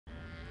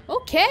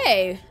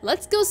Okay,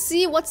 let's go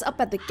see what's up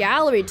at the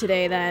gallery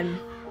today then.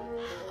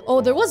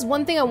 Oh, there was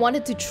one thing I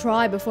wanted to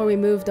try before we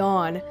moved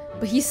on,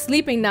 but he's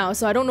sleeping now,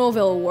 so I don't know if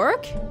it'll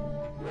work.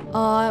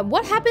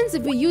 What happens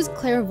if we use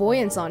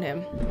clairvoyance on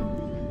him?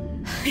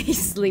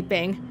 He's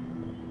sleeping.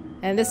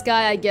 And this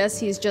guy, I guess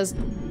he's just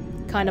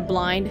kind of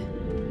blind.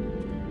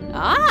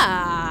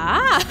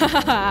 Ah!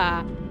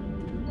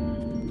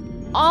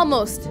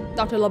 Almost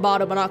Dr.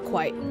 Lobato, but not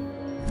quite.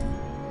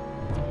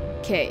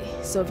 Okay,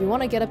 so if you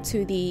want to get up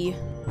to the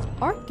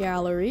art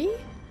gallery,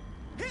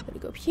 gotta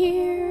go up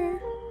here.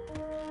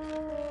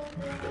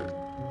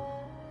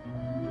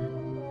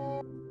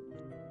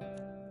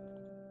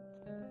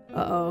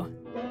 Uh-oh.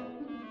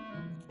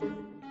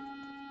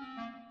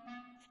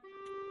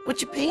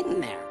 What you painting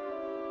there?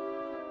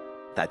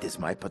 That is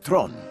my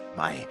patron,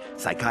 my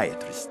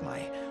psychiatrist,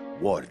 my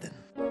warden.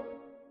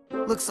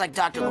 Looks like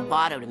Dr.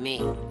 Lobato to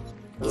me.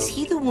 Is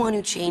he the one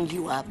who chained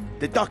you up?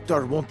 The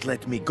doctor won't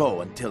let me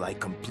go until I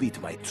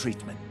complete my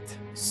treatment.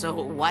 So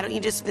why don't you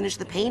just finish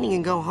the painting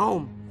and go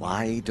home?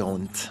 Why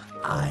don't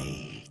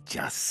I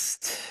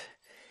just...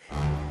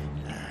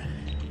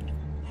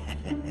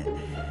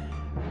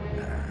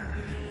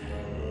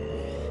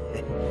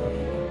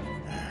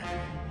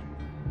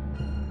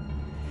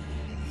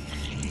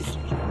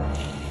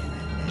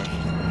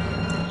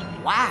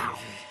 Wow.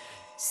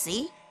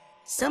 See?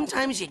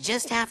 Sometimes you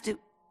just have to...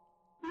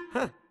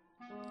 Huh.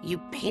 You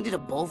painted a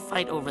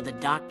bullfight over the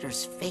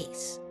doctor's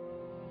face.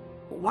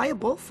 Why a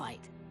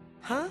bullfight?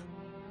 Huh?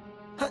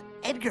 Huh?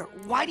 Edgar,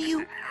 why do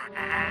you...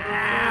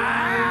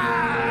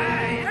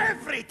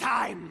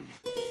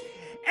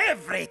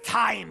 Every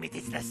time it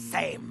is the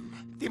same.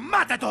 The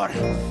matador,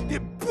 the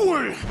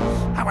bull,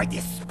 how I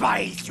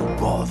despise you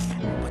both.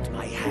 But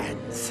my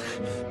hands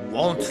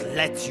won't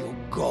let you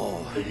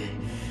go.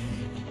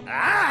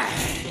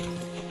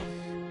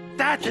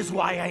 That is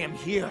why I am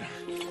here,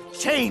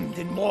 chained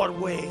in more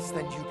ways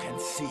than you can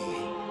see.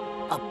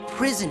 A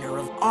prisoner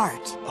of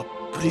art. A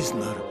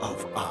prisoner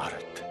of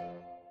art.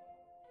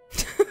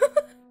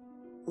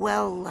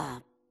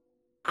 Well,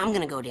 I'm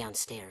gonna go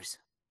downstairs.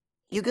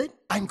 You good?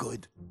 I'm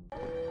good.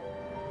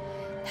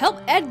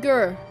 Help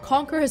Edgar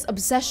conquer his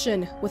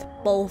obsession with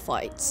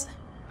bullfights.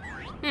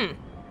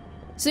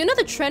 So you know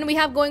the trend we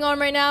have going on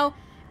right now?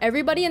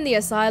 Everybody in the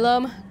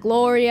asylum,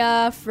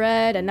 Gloria,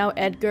 Fred, and now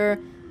Edgar,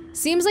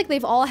 seems like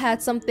they've all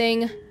had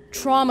something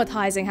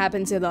traumatizing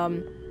happen to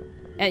them.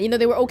 And you know,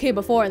 they were okay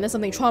before and then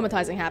something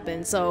traumatizing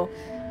happened, so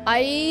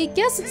I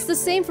guess it's the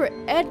same for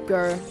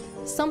Edgar.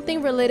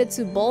 Something related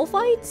to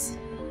bullfights?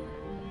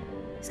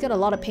 He's got a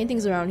lot of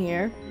paintings around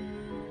here.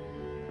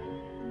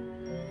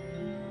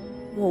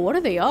 Whoa, what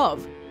are they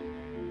of?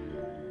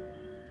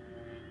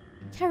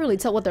 Can't really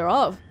tell what they're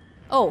of.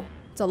 Oh,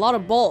 it's a lot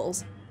of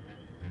bulls.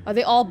 Are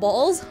they all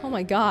bulls? Oh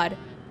my god.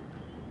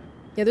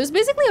 Yeah, there's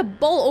basically a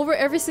bull over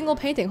every single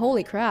painting.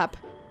 Holy crap.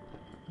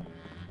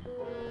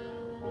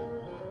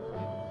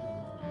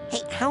 Hey,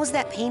 how's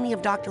that painting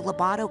of Dr.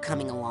 Lobato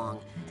coming along?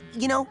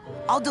 You know,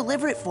 I'll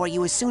deliver it for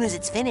you as soon as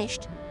it's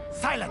finished.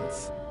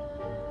 Silence!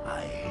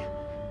 I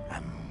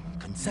am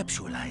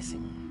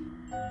conceptualizing.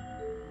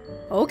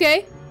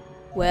 Okay.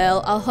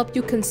 Well, I'll help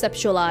you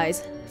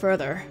conceptualize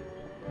further.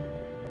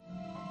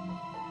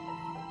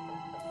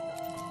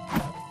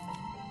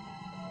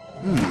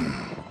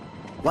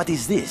 What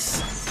is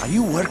this? Are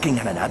you working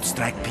on an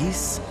abstract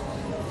piece?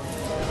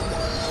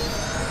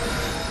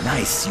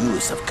 Nice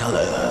use of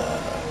color.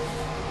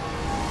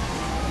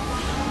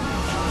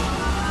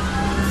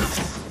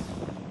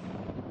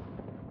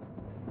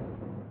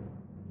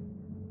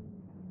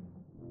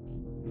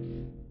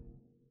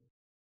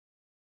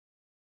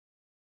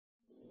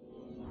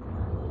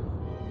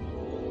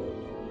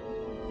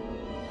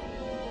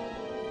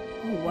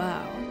 Oh,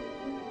 wow.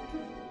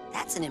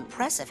 That's an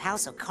impressive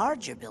house of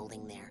cards you're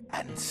building there.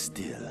 And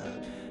still,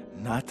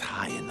 not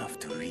high enough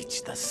to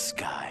reach the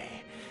sky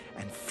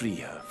and free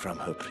her from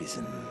her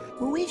prison.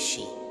 Who is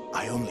she?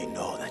 I only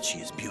know that she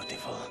is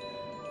beautiful,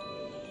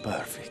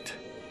 perfect,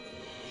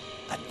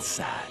 and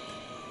sad.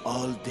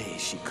 All day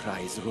she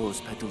cries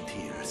rose-petal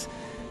tears,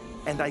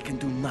 and I can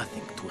do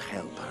nothing to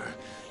help her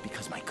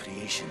because my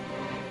creation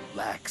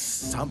lacks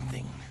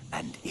something,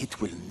 and it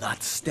will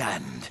not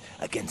stand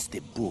against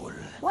the bull.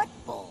 What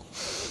bull?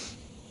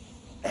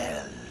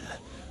 El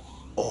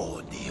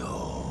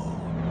Odio.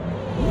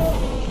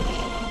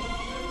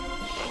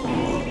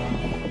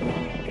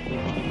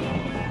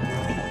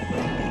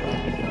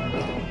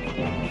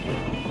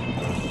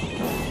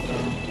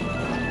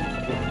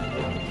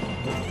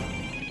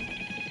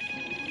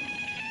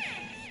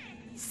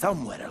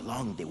 Somewhere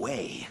along the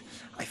way,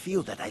 I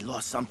feel that I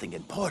lost something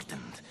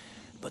important,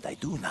 but I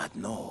do not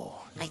know.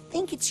 I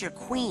think it's your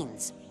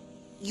queens.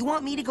 You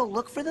want me to go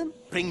look for them?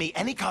 Bring me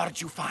any cards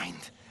you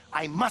find.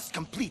 I must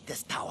complete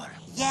this tower.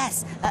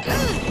 Yes.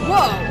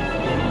 Whoa!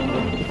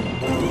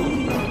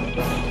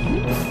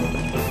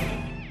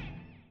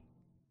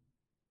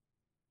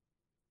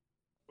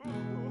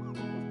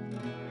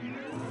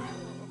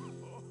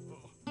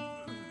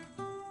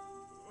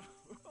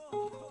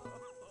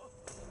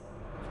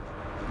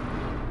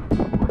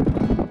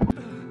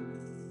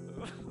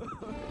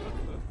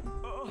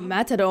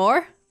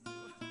 Matador.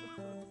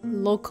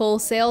 Local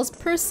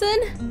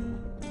salesperson.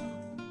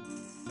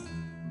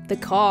 The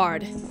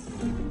card.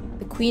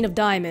 The Queen of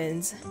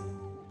Diamonds.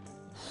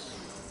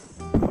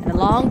 And a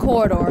long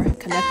corridor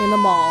connecting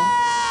them all.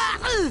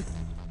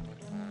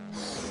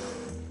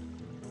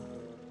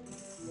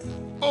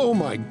 Oh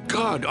my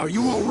God, are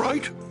you all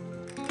right?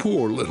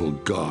 Poor little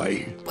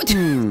guy.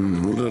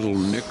 Little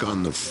nick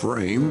on the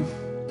frame.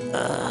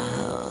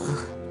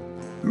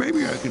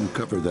 Maybe I can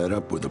cover that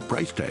up with a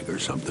price tag or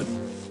something.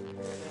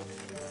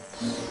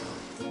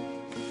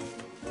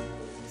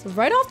 So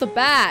right off the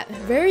bat,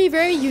 very,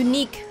 very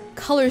unique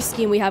color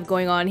scheme we have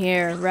going on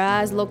here.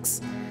 Raz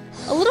looks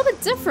a little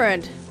bit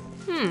different.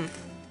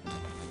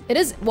 It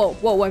is,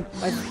 whoa,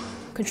 my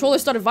controller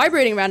started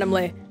vibrating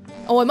randomly.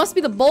 Oh, it must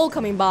be the bowl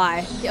coming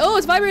by. Oh,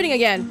 it's vibrating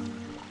again.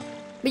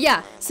 But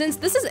yeah, since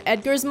this is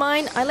Edgar's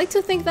mind, I like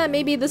to think that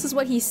maybe this is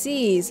what he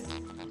sees.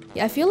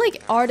 Yeah, I feel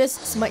like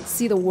artists might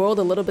see the world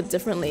a little bit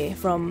differently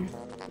from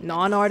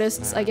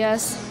non-artists, I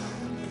guess.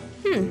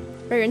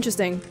 Very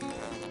interesting.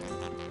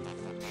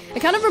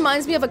 It kind of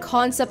reminds me of a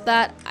concept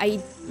that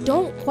I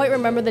don't quite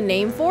remember the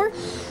name for,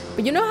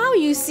 but you know how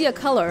you see a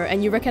color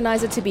and you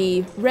recognize it to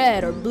be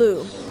red or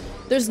blue?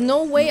 There's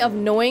no way of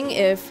knowing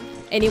if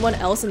anyone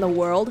else in the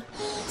world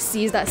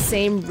sees that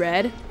same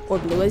red or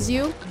blue as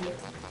you.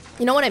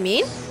 You know what I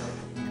mean?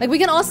 Like, we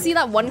can all see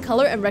that one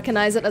color and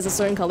recognize it as a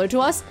certain color to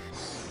us,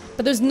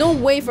 but there's no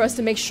way for us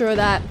to make sure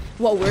that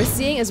what we're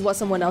seeing is what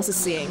someone else is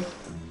seeing.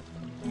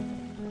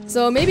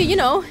 So maybe, you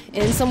know,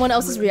 in someone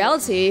else's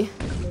reality,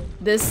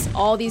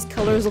 all these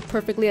colors look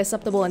perfectly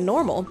acceptable and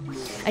normal.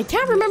 I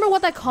can't remember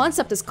what that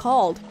concept is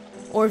called,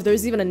 or if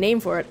there's even a name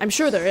for it. I'm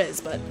sure there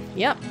is, but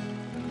yeah.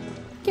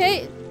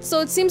 Okay, so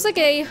it seems like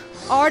a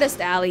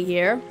artist alley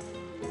here.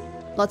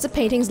 Lots of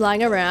paintings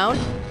lying around.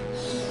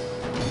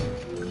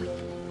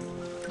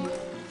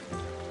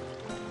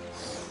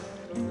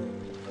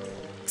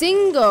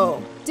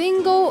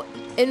 Dingo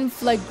in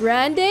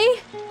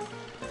flagrante?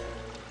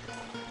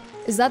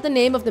 Is that the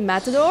name of the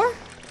matador?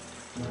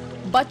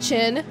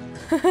 Butchin.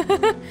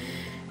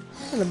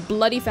 And a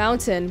bloody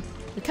fountain.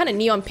 They're kind of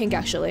neon pink,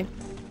 actually.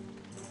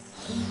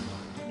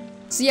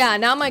 So yeah,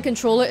 now my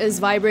controller is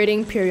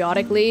vibrating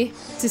periodically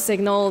to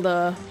signal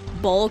the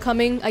bowl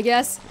coming, I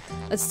guess.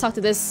 Let's talk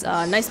to this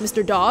nice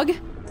Mr. Dog.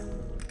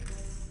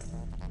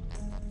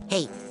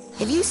 Hey,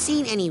 have you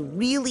seen any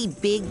really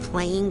big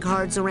playing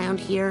cards around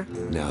here?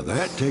 Now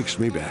that takes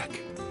me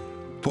back.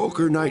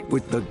 Poker night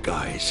with the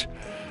guys.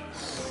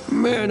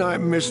 Man, I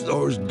miss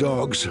those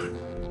dogs.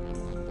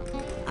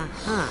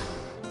 Uh-huh.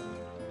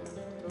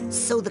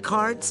 So the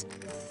cards?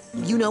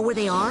 You know where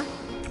they are?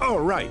 Oh,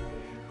 right.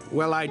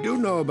 Well, I do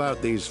know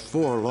about these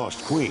 4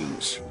 lost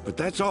queens, but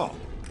that's all.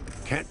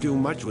 Can't do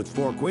much with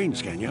 4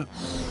 queens, can you?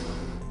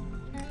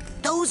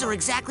 Those are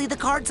exactly the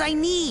cards I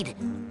need.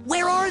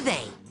 Where are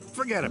they?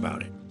 Forget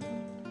about it.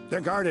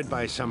 They're guarded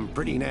by some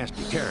pretty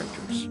nasty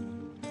characters.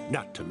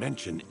 Not to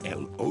mention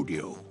El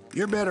Odio.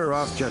 You're better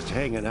off just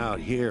hanging out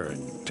here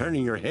and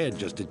turning your head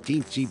just a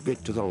teensy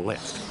bit to the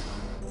left.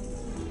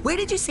 Where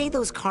did you say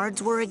those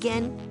cards were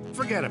again?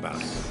 Forget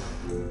about it.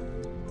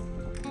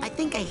 I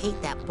think I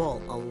hate that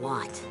bull a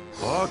lot.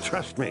 Oh,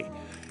 trust me.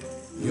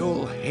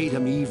 You'll hate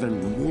him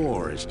even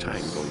more as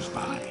time goes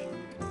by.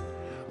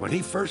 When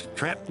he first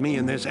trapped me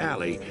in this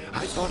alley,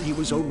 I thought he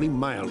was only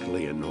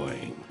mildly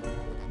annoying.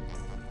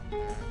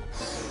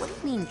 What do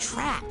you mean,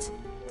 trapped?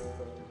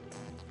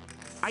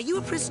 Are you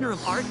a prisoner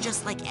of art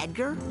just like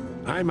Edgar?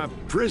 I'm a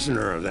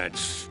prisoner of that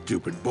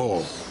stupid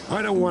bull.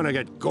 I don't want to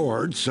get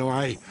gored, so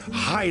I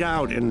hide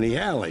out in the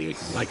alley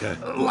like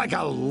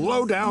a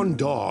low-down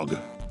dog.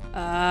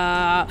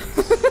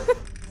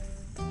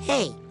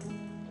 Hey,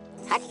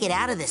 how'd you get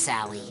out of this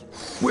alley?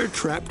 We're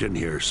trapped in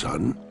here,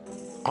 son.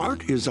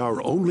 Art is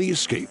our only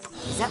escape.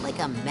 Is that like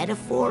a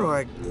metaphor,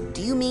 or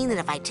do you mean that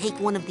if I take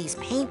one of these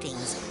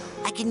paintings,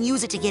 I can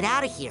use it to get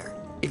out of here?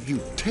 If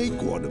you take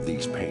one of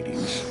these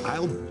paintings,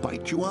 I'll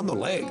bite you on the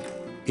leg.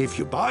 If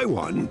you buy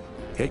one,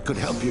 it could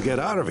help you get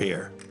out of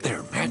here.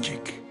 They're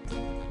magic.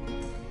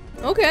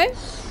 Okay.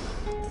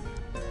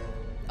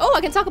 Oh,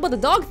 I can talk about the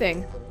dog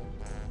thing.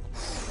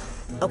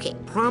 Okay,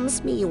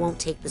 promise me you won't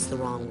take this the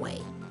wrong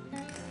way.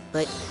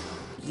 But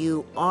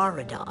you are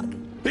a dog.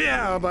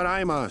 Yeah, but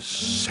I'm a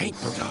saint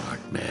dog,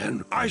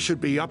 man. I should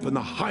be up in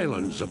the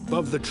highlands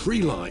above the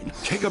tree line,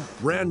 take a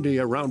brandy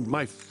around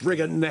my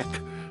friggin' neck,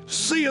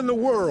 seeing the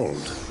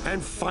world,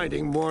 and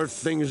finding more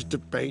things to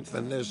paint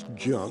than this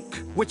junk.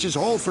 Which is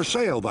all for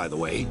sale, by the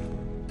way.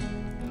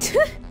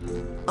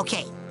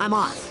 Okay, I'm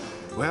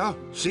off. Well,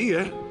 see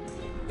ya.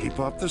 Keep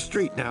off the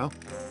street now.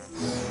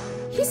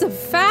 He's a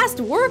fast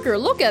worker,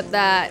 look at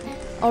that.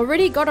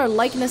 Already got our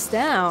likeness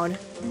down.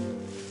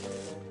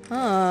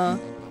 Huh.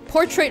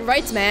 Portrait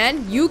rights,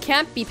 man. You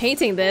can't be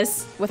painting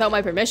this without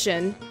my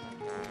permission.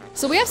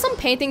 So we have some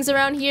paintings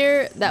around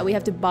here that we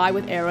have to buy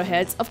with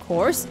arrowheads, of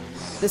course.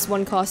 This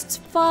one costs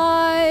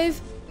 5.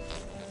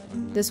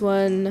 This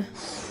one...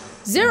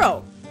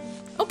 0.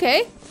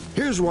 Okay.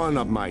 Here's one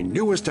of my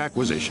newest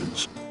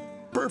acquisitions.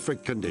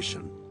 Perfect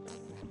condition.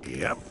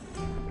 Yep.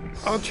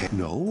 I'll check.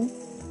 No?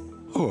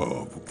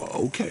 Oh,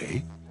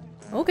 okay.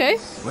 Okay.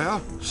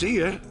 Well, see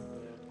ya.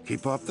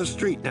 Keep off the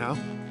street now.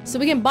 So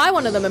we can buy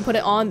one of them and put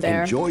it on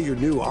there. Enjoy your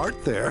new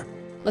art there.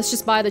 Let's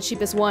just buy the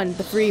cheapest one,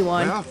 the free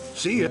one. Well,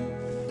 see ya.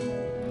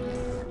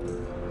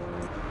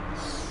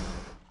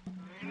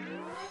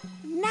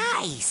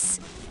 Nice!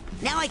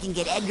 Now I can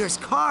get Edgar's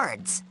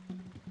cards.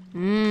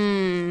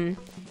 You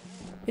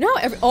know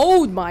how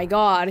oh my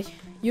god.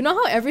 You know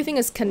how everything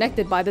is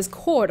connected by this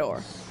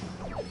corridor?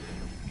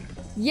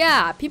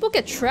 Yeah, people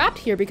get trapped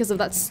here because of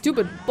that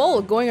stupid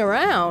bolt going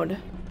around.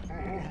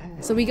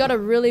 So we gotta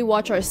really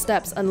watch our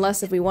steps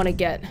unless if we want to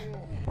get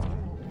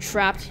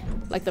trapped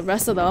like the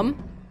rest of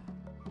them.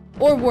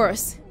 Or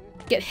worse,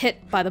 get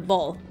hit by the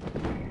bull.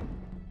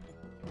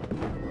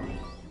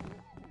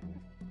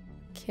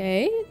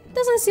 Okay,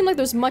 doesn't seem like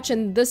there's much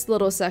in this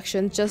little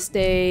section, just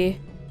a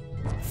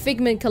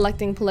figment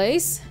collecting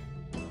place.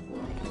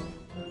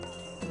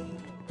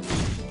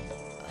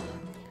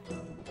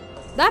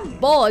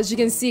 That ball, as you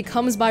can see,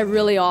 comes by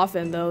really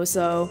often though,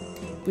 so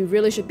we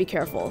really should be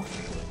careful.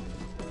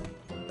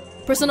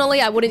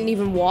 Personally, I wouldn't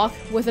even walk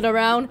with it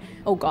around.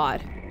 Oh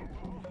god.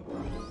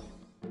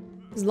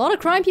 There's a lot of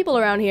crime people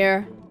around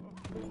here.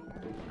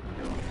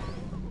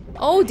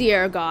 Oh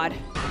dear god.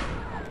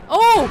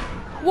 Oh!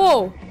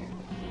 Whoa!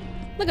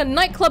 Like a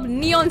nightclub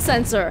neon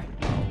sensor.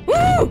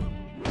 Woo!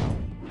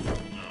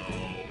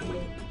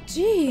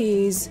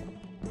 Jeez.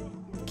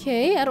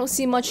 Okay, I don't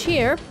see much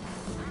here.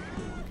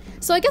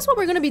 So I guess what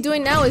we're gonna be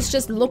doing now is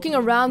just looking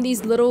around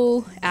these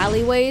little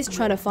alleyways,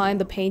 trying to find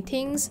the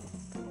paintings.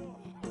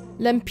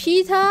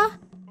 Lampita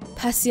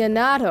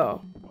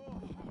Passionato.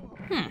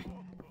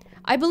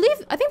 I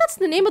think that's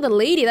the name of the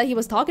lady that he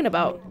was talking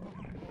about.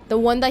 The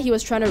one that he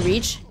was trying to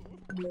reach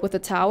with the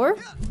tower.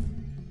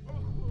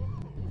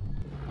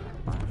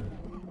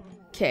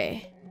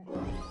 Okay.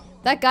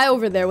 That guy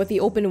over there with the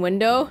open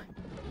window.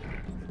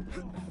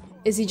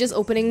 Is he just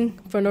opening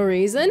for no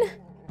reason?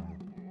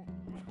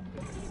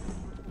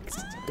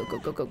 Go, go,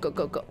 go, go, go,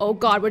 go, go. Oh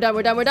god, we're done,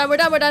 we're done, we're done, we're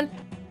done, we're done.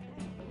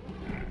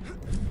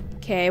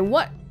 Okay,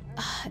 what?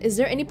 Is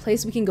there any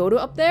place we can go to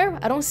up there?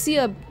 I don't see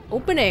a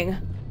opening.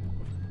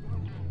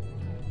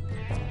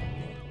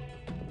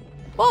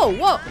 Whoa,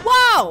 whoa,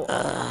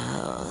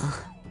 wow!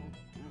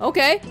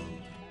 Okay.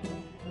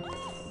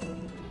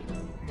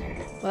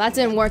 Well, that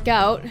didn't work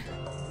out.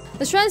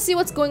 Let's try and see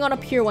what's going on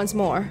up here once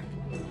more.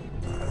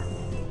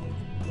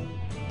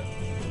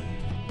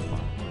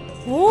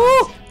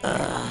 Oh!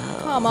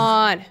 Come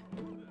on.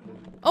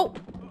 Oh!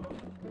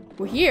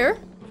 We're here.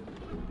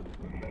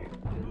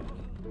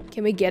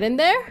 Can we get in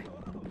there?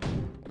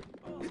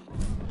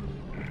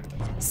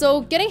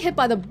 So, getting hit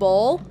by the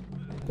ball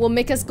will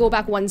make us go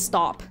back one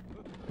stop.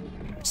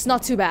 It's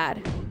not too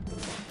bad.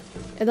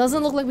 It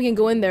doesn't look like we can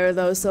go in there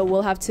though, so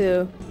we'll have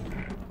to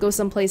go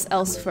someplace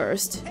else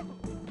first.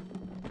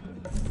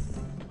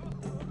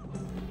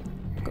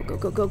 Go, go,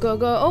 go, go, go,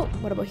 go. Oh,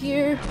 what about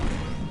here?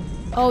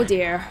 Oh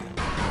dear.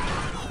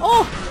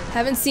 Oh!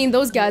 Haven't seen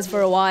those guys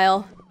for a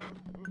while.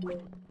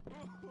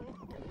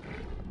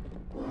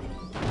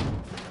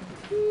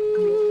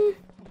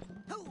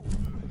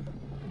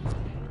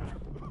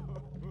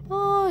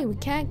 Oh, we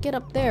can't get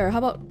up there. How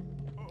about...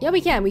 Yeah, we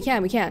can.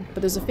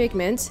 But there's a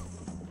figment.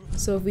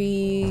 So if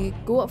we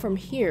go up from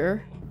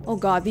here... Oh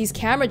god, these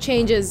camera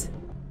changes.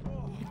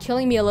 You're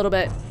killing me a little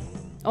bit.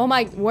 Oh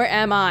my... Where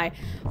am I?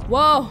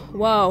 Whoa,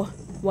 whoa,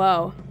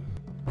 whoa.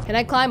 Can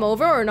I climb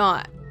over or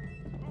not?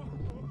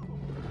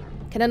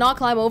 Can I not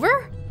climb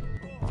over?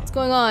 What's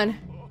going on?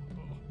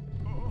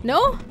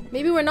 No?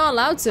 Maybe we're not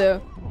allowed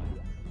to.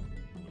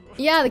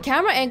 Yeah, the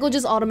camera angle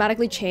just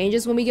automatically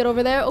changes when we get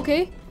over there.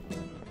 Okay.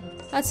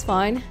 That's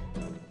fine.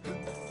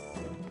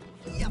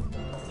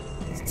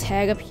 Let's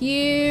tag up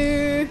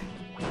here.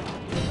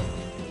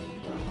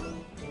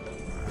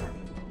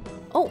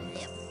 Oh.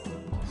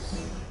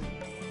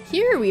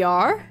 Here we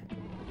are.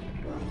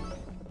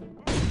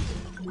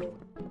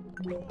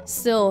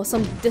 Still,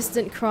 some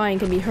distant crying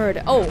can be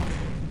heard. Oh.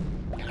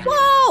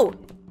 Whoa!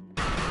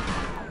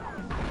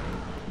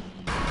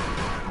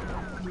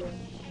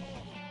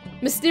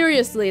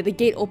 Mysteriously, the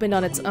gate opened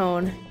on its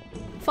own.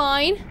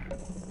 Fine.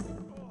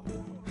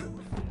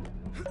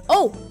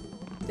 Oh!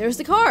 There's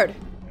the card!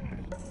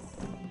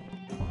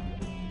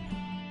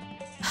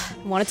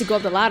 Wanted to go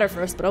up the ladder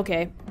first, but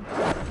okay.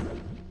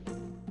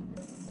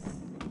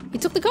 He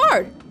took the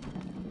card!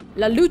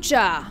 La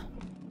lucha!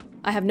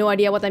 I have no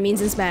idea what that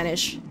means in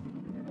Spanish.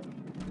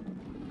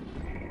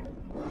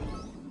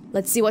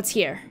 Let's see what's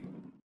here.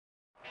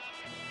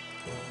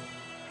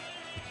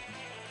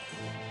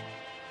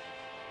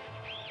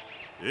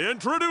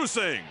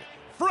 Introducing,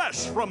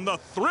 fresh from the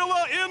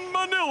Thrilla in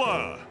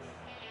Manila,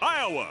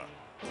 Iowa,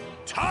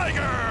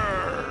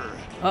 Tiger!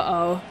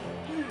 Uh-oh.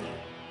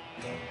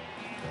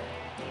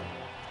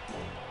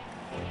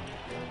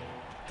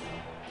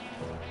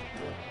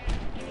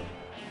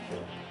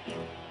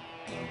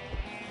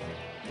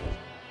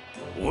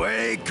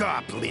 Wake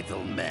up,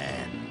 little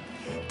man.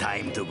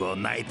 Time to go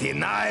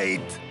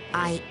nighty-night.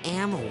 I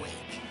am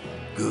awake.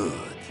 Good.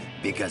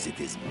 Because it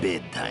is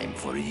bedtime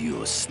for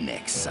you,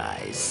 Snake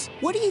Size.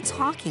 What are you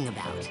talking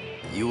about?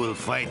 You will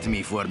fight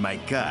me for my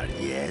card,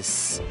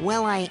 yes?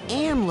 Well, I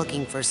am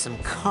looking for some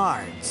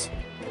cards.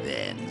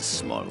 Then,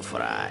 small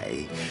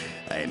fry,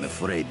 I am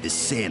afraid the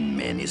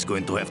Sandman is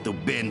going to have to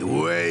bend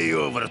way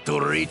over to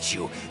reach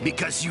you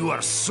because you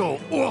are so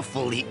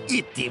awfully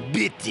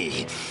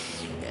itty-bitty.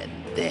 And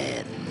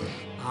then...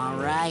 All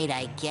right,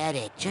 I get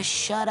it. Just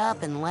shut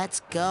up and let's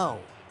go.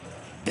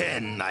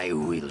 Then I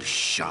will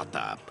shut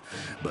up,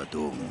 but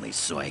only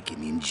so I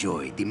can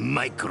enjoy the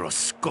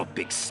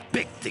microscopic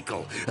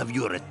spectacle of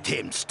your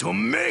attempts to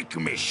make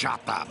me shut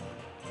up.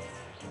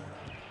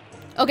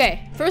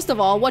 Okay, first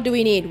of all, what do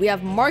we need? We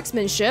have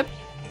marksmanship,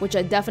 which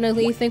I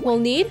definitely think we'll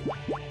need.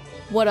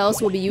 What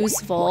else will be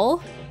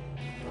useful?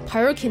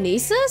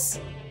 Pyrokinesis?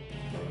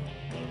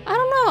 I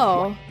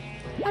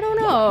don't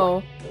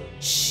know.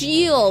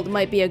 Shield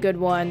might be a good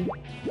one.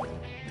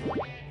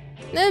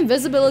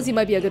 Invisibility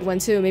might be a good one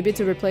too, maybe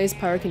to replace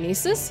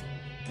pyrokinesis.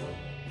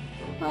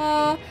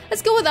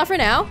 Let's go with that for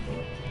now.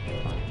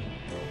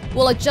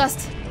 We'll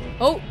adjust,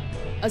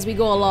 as we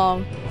go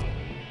along.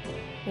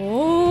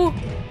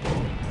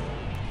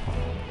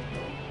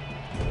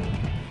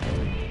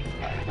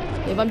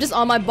 If I'm just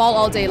on my ball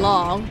all day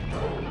long.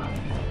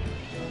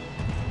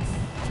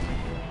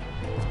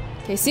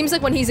 Okay, seems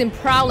like when he's in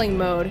prowling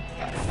mode.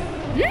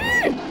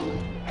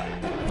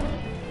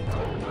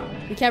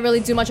 We can't really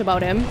do much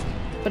about him.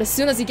 But as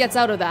soon as he gets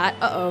out of that,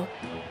 uh-oh.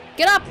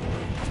 Get up!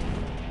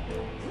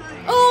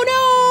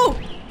 Oh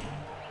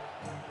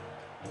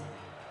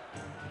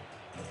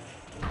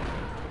no!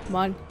 Come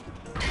on.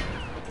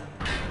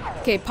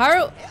 Okay,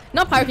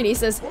 not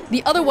pyrokinesis.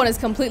 The other one is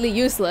completely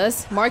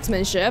useless.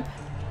 Marksmanship.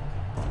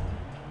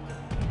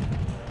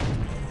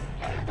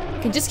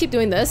 Can just keep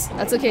doing this.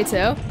 That's okay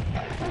too.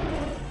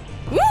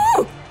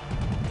 Woo!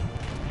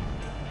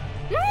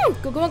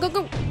 Go, go, go,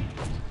 go.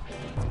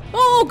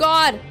 Oh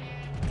god!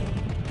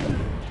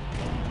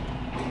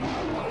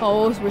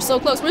 Oh, we're so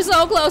close. We're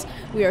so close.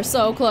 We are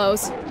so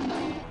close.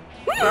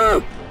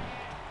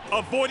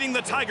 Avoiding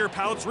the tiger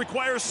pouts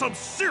requires some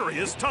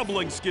serious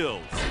tumbling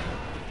skills.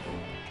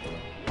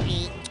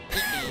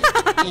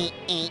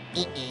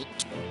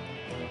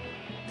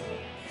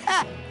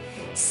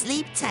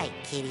 Sleep tight,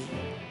 kitty.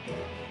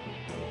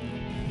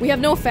 We have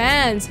no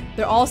fans.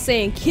 They're all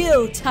saying,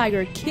 kill,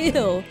 tiger,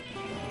 kill.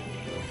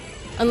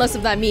 Unless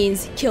if that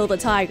means kill the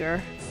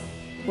tiger.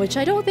 Which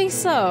I don't think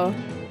so.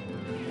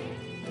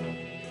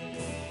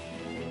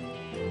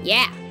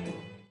 Yeah.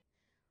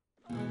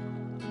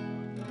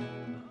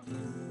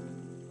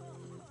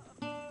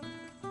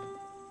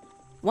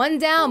 One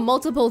down,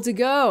 multiple to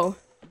go.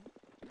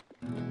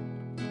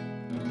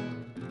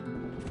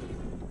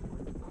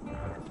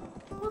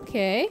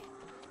 Okay.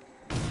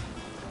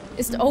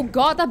 Oh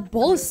god, that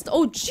bull is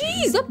oh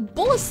jeez, that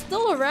bull is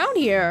still around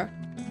here.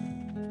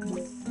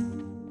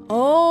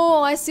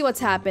 Oh, I see what's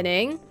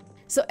happening.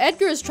 So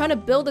Edgar is trying to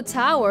build a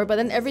tower, but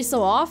then every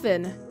so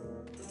often,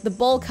 the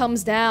bull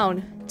comes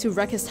down to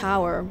wreck his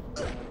tower.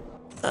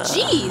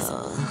 Jeez!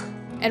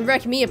 And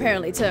wreck me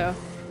apparently too.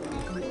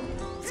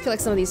 Let's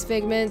collect some of these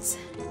figments.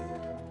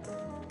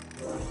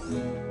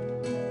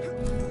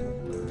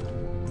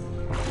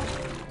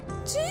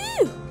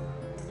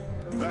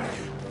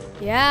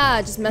 Yeah,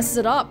 it just messes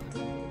it up.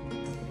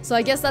 So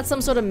I guess that's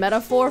some sort of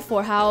metaphor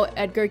for how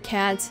Edgar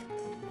can't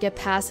get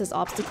past his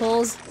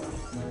obstacles.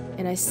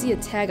 And I see a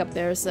tag up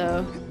there,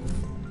 so...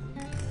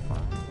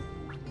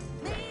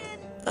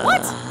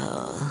 What?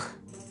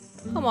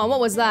 Come on, what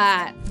was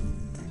that?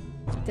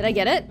 Did I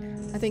get it?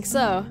 I think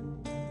so.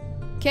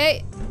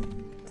 Okay.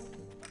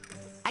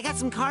 I got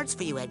some cards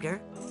for you, Edgar.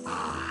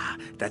 Ah,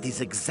 that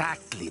is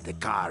exactly the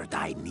card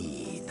I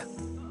need.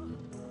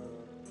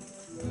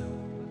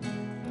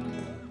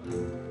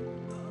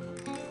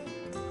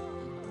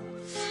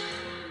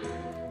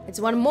 It's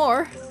one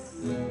more.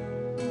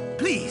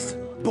 Please,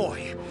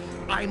 boy,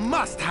 I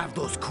must have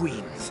those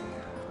queens.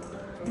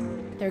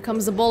 There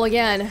comes the bull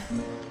again.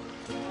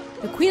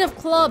 The Queen of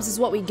Clubs is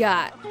what we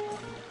got.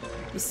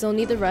 We still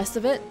need the rest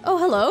of it. Oh,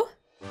 hello.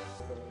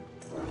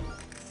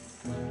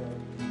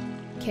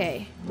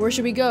 Okay, where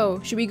should we go?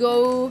 Should we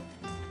go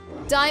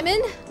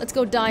diamond? Let's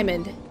go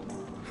diamond.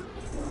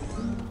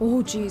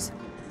 Oh, jeez.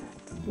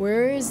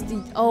 Where is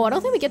the... Oh, I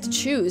don't think we get to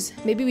choose.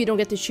 Maybe we don't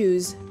get to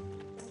choose.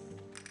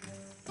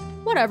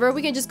 Whatever,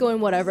 we can just go in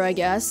whatever, I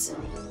guess.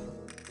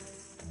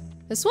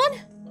 This one?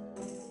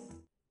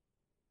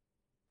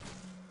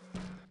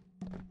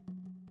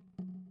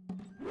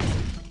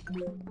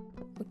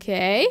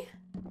 Okay.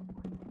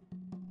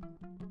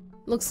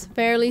 Looks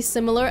fairly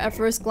similar at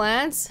first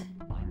glance.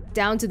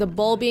 Down to the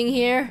bull being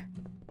here.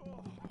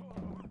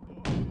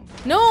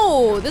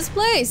 No, this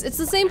place, it's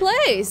the same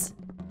place.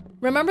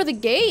 Remember the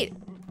gate?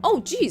 Oh,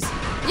 jeez.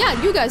 Yeah,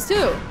 you guys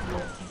too.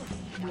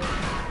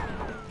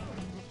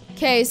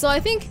 Okay, so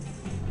I think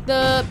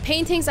the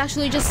paintings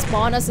actually just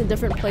spawn us in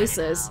different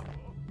places.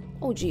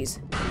 Oh, jeez.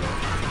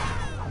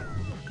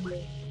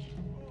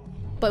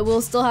 But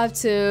we'll still have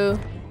to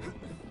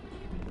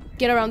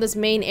get around this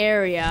main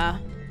area.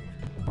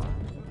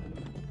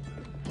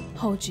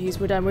 Oh jeez,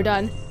 we're done, we're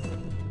done.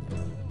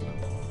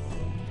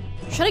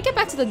 Should I get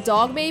back to the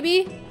dog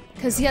maybe?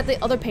 Because he had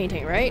the other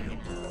painting, right?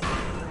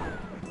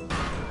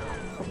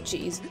 Oh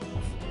jeez.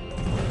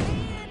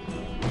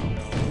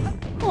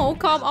 Oh,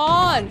 come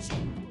on!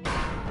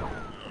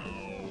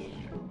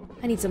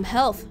 I need some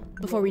health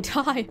before we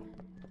die.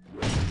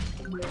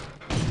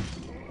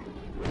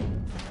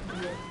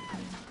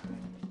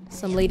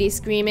 Some lady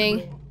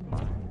screaming.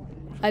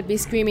 I'd be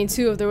screaming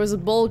too if there was a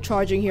bull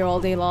charging here all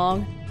day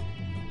long.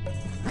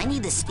 I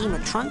need the steamer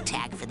trunk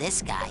tag for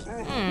this guy.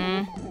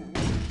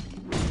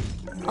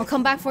 I'll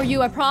come back for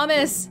you, I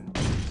promise.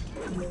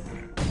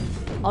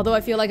 Although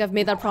I feel like I've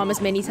made that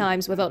promise many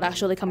times without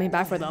actually coming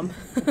back for them.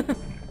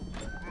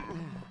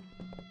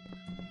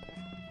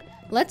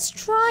 Let's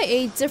try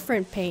a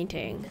different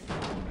painting.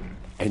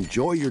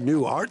 Enjoy your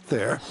new art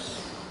there.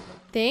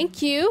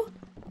 Thank you.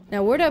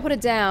 Now where do I put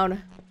it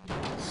down?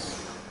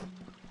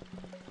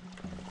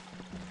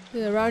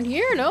 Around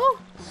here, no?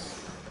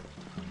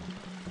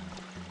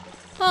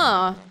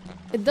 Huh.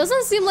 It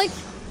doesn't seem like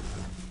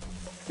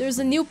there's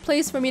a new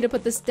place for me to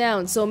put this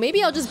down, so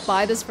maybe I'll just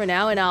buy this for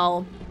now and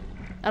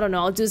I don't know,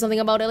 I'll do something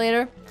about it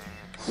later.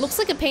 Looks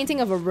like a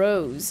painting of a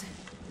rose.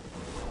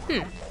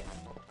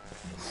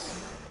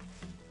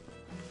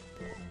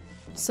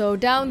 So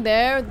down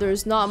there,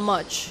 there's not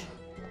much.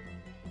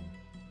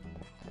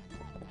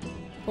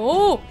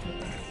 Oh!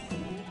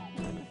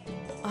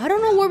 I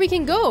don't know where we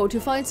can go to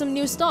find some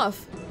new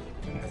stuff.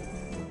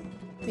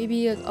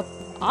 Maybe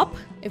up?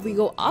 If we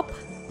go up?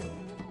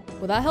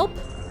 Will that help?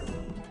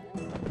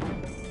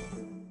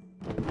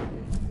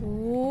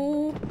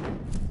 Oh.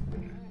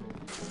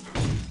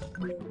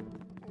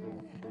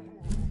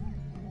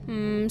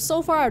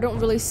 So far I don't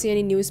really see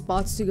any new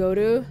spots to go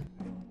to.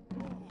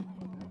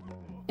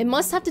 It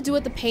must have to do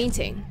with the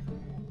painting.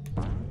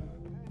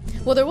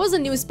 Well, there was a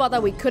new spot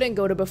that we couldn't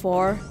go to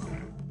before.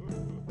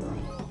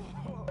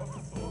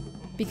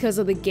 Because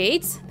of the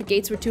gates. The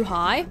gates were too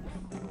high.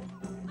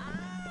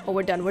 Oh,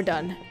 we're done, we're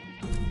done.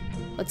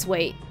 Let's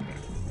wait.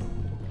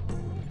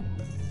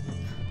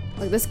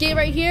 Like this gate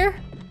right here?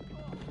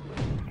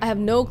 I have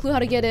no clue how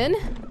to get in.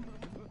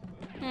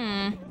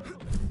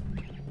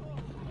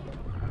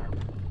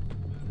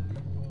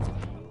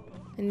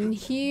 And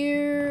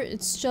here,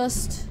 it's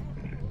just...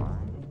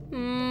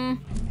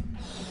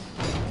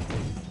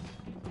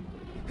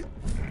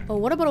 Oh,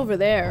 what about over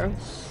there?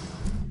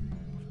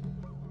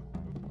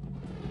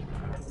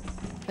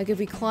 Like if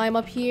we climb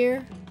up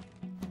here?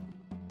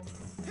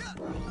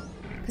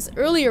 Because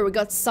earlier we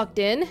got sucked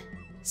in,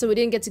 so we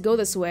didn't get to go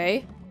this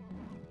way.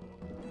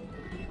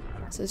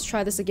 So let's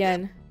try this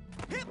again.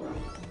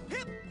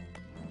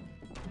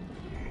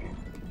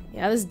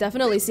 Yeah, this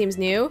definitely seems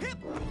new.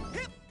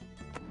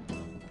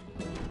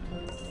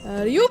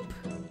 Yoop!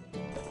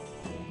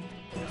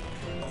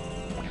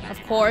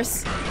 Of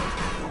course.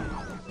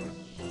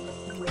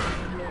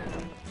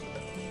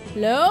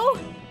 Hello?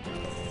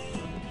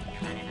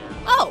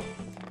 Oh!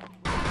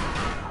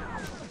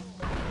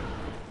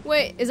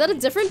 Wait, is that a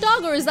different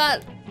dog or is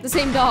that the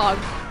same dog?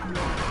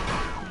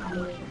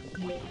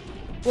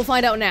 We'll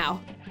find out now.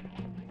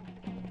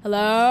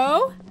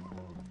 Hello?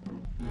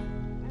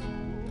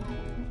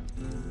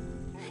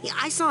 Yeah,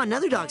 I saw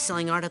another dog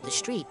selling art up the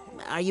street.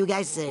 Are you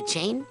guys a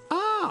chain?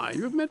 Ah,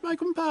 you've met my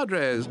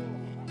compadres.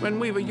 When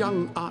we were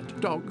young art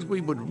dogs,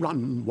 we would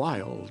run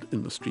wild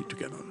in the street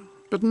together.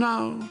 But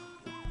now...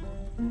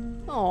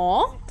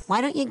 Aww.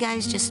 Why don't you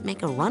guys just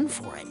make a run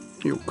for it?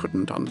 You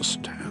couldn't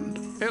understand.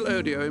 El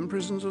Odio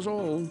imprisons us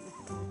all.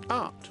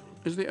 Art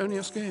is the only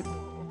escape.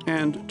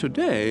 And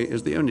today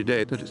is the only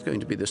day that it's going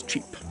to be this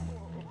cheap.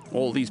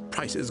 All these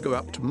prices go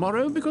up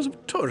tomorrow because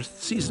of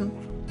tourist season.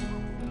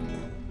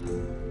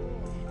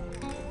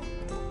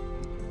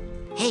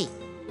 Hey,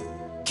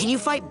 can you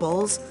fight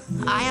bulls?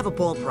 I have a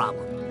bull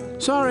problem.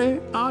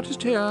 Sorry,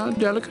 artist here,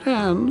 delicate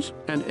hands.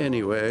 And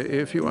anyway,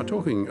 if you are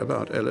talking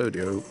about El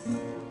Odio,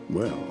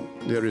 well,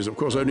 there is of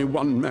course only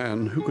one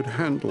man who could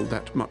handle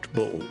that much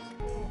bull.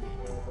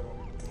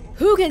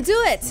 Who can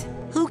do it?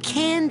 Who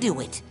can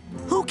do it?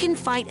 Who can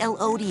fight El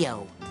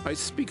Odio? I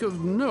speak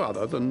of no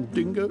other than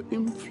Dingo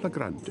in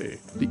Flagrante,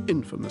 the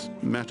infamous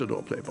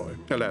matador playboy.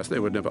 Alas, they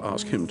would never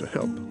ask him to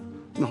help.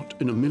 Not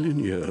in a million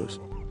years.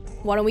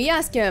 Why don't we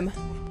ask him?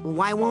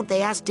 Why won't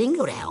they ask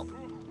Dingo to help?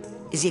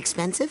 Is he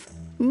expensive?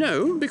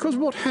 No, because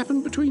what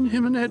happened between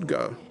him and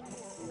Edgar?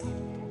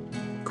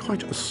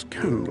 Quite a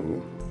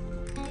scandal.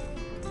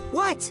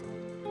 What?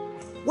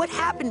 What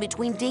happened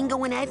between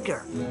Dingo and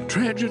Edgar?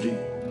 Tragedy,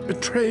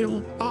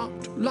 betrayal,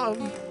 art, love,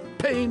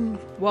 pain.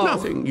 Whoa.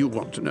 Nothing you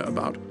want to know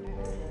about.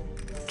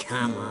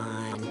 Come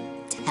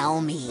on,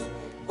 tell me.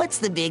 What's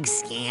the big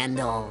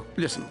scandal?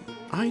 Listen,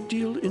 I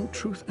deal in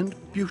truth and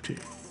beauty,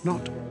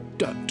 not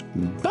dirt.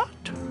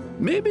 But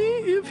maybe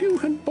if you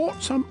had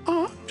bought some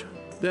art,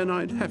 then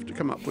I'd have to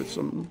come up with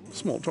some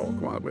small talk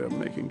while we're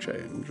making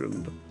change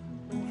and,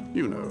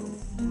 you know.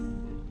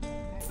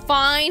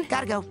 Fine.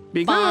 Gotta go.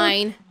 Be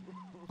Fine. good.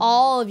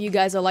 All of you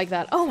guys are like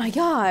that. Oh my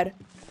god.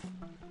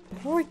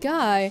 Poor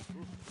guy.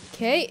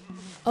 Okay.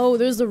 Oh,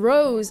 there's the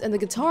rose and the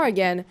guitar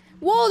again.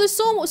 Whoa, they're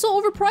so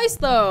overpriced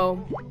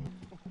though.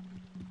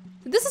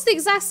 This is the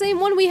exact same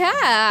one we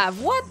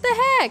have. What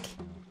the heck?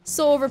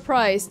 So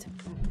overpriced.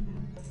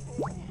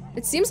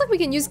 It seems like we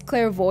can use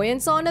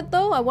clairvoyance on it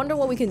though. I wonder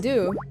what we can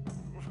do.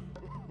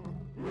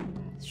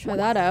 Let's try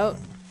that out.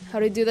 How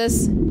do we do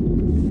this?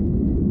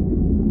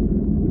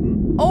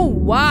 Oh,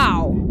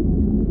 wow.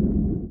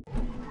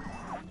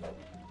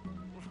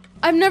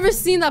 I've never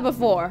seen that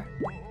before.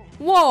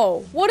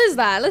 Whoa, what is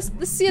that? Let's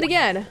see it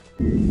again.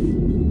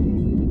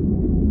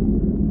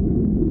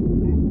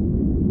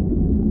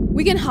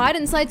 We can hide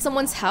inside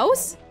someone's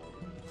house?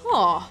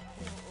 Huh.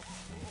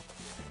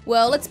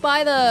 Well, let's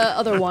buy the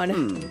other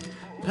one.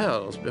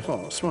 Pearls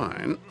before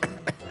swine.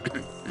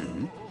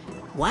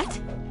 What?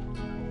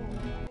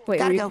 Wait,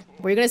 Gotta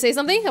were you gonna say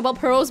something about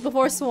pearls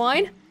before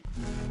swine?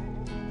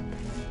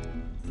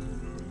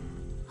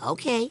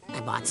 Okay,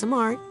 I bought some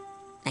art.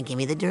 Now give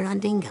me the dirt on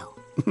Dingo.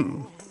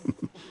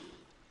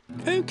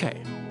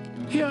 Okay,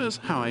 here's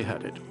how I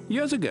heard it.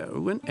 Years ago,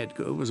 when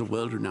Edgar was a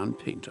world-renowned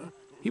painter,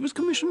 he was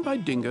commissioned by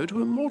Dingo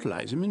to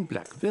immortalize him in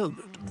black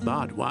velvet.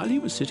 But while he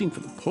was sitting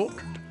for the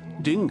portrait,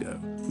 Dingo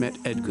met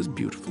Edgar's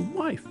beautiful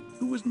wife,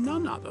 who was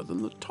none other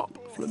than the top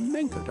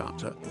flamenco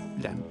dancer,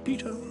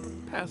 Lampito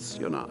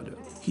Passionado.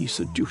 He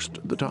seduced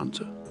the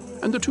dancer,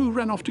 and the two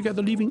ran off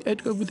together, leaving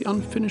Edgar with the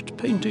unfinished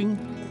painting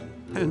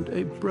and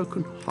a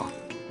broken heart.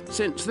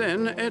 Since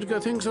then, Edgar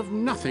thinks of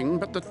nothing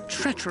but the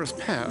treacherous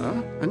pair,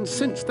 and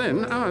since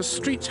then, our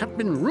streets have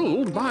been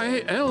ruled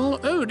by El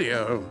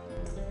Odio.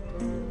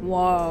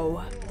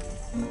 Whoa.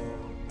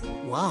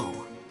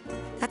 Whoa,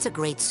 that's a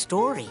great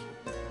story.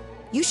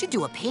 You should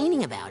do a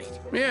painting about it.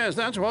 Yes,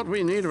 that's what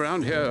we need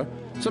around here.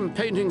 Some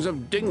paintings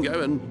of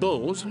Dingo and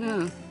bulls.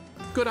 Yeah,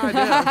 good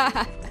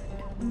idea.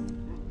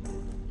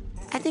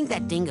 I think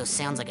that Dingo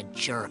sounds like a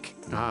jerk.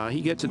 He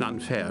gets an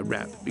unfair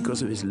rap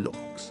because of his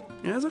looks.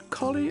 As a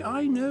collie,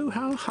 I know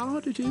how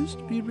hard it is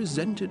to be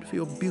resented for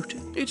your beauty.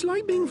 It's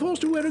like being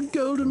forced to wear a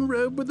golden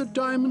robe with a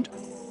diamond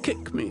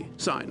 "Kick Me"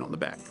 sign on the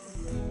back.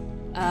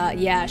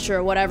 Yeah,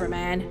 sure, whatever,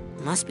 man.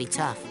 Must be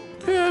tough.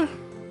 Yeah,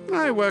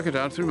 I work it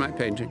out through my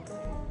painting.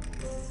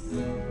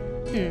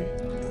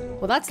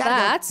 Well, that's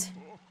that.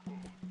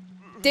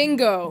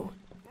 Dingo.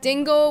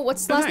 Dingo,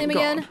 what's his last name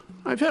again?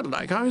 I felt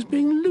like I was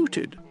being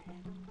looted.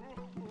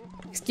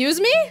 Excuse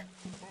me?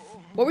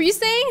 What were you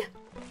saying?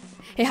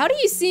 Hey, how do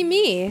you see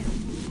me?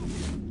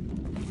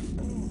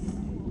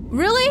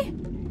 Really?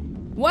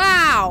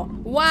 Wow.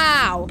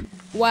 Wow.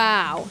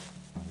 Wow.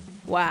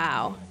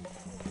 Wow.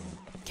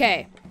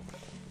 Okay.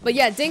 But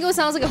yeah, Dingo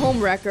sounds like a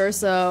homewrecker,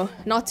 so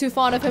not too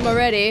fond of him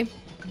already.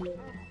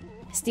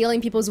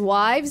 Stealing people's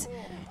wives.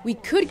 We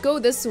could go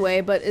this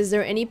way, but is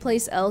there any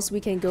place else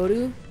we can go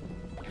to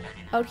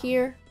out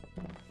here?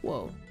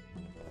 Whoa.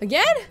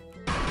 Again?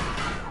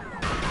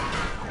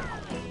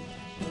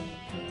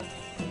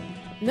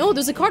 No,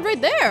 there's a card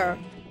right there.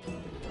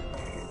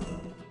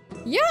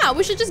 Yeah,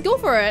 we should just go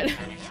for it.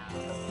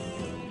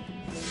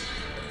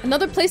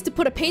 Another place to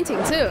put a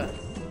painting, too.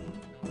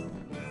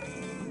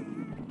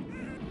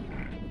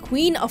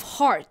 Queen of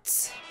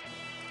Hearts.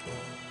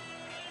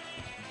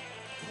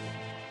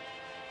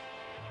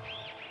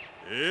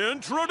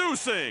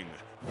 Introducing,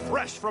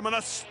 fresh from an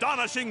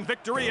astonishing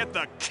victory at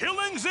the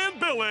Killings and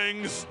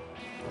Billings,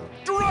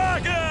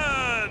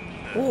 Dragon!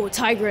 Oh,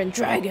 Tiger and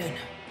Dragon.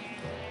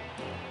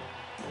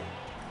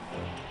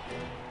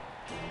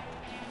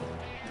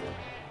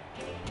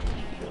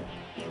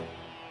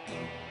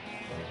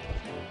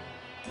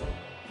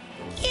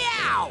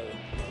 Yow!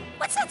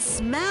 What's that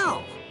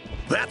smell?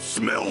 That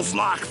smells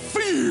like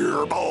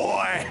fear,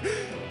 boy.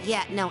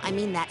 Yeah, no, I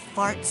mean that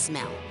fart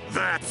smell.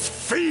 That's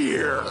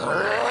fear.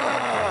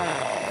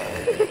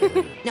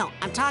 No,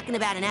 I'm talking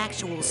about an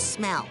actual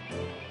smell.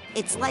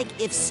 It's like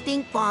if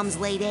stink bombs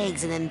laid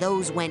eggs and then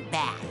those went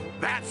bad.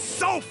 That's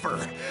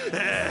sulfur.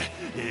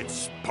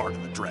 It's part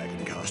of the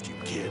dragon costume,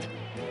 kid.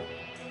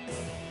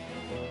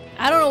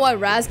 I don't know why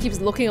Raz keeps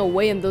looking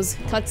away in those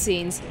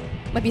cutscenes.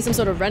 Might be some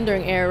sort of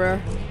rendering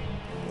error.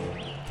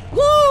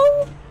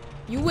 Whoa!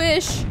 You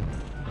wish.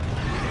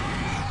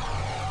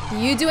 Do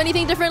you do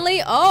anything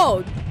differently?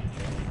 Oh.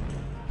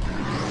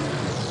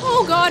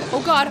 Oh god,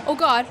 oh god, oh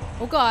god,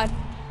 oh god.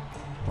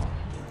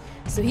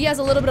 So he has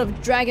a little bit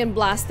of dragon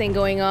blasting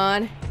going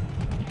on.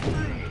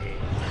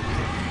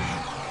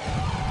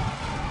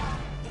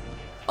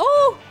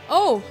 Oh,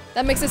 oh,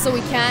 that makes it so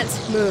we can't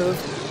move.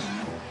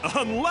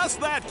 Unless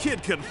that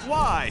kid can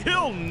fly,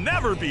 he'll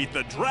never beat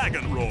the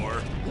dragon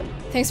roar.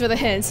 Thanks for the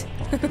hint.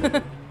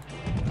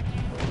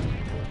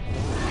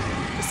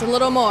 Just a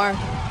little more.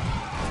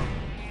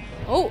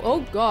 Oh, oh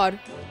god.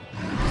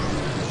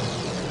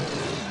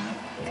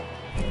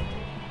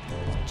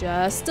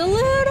 Just a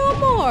little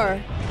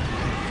more.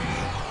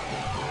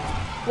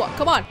 What?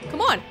 Come on,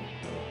 come on.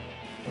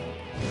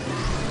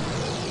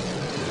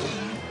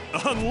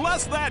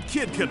 Unless that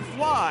kid can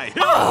fly,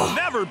 he'll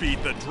never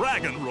beat the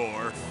dragon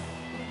roar.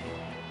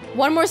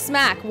 One more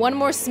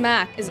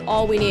smack is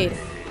all we need.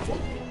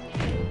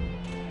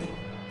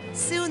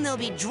 Soon they'll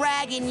be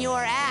dragging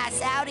your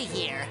ass out of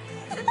here.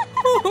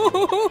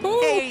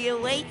 There you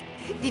wait.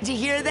 Did you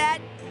hear that?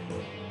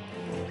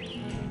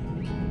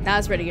 That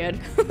was pretty good.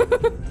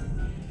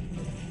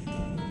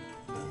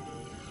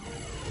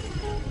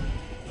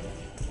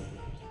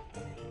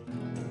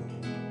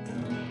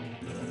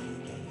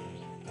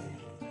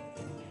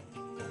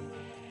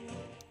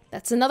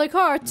 That's another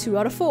card, 2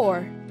 out of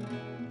 4.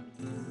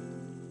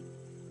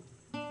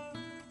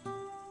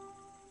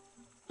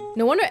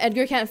 No wonder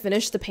Edgar can't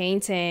finish the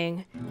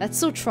painting. That's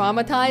so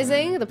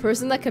traumatizing. The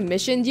person that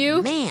commissioned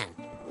you Man,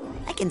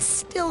 I can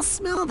still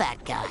smell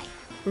that guy.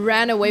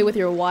 ran away with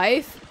your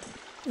wife.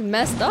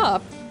 Messed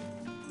up.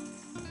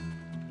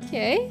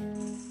 Okay.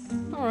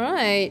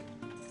 Alright.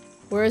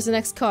 Where's the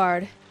next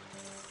card?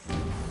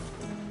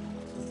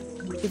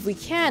 If we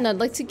can, I'd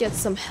like to get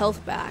some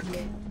health back.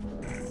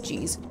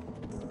 Jeez.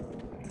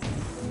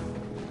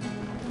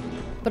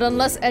 But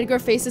unless Edgar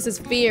faces his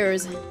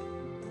fears,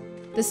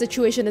 this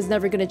situation is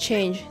never gonna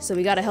change, so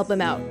we gotta help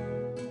him out.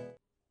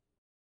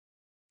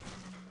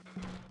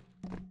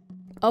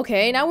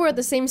 Okay, now we're at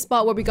the same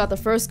spot where we got the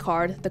first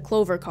card, the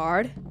Clover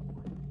card.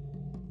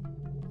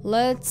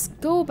 Let's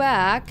go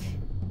back,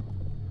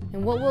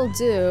 and what we'll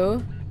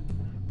do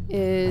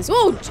is...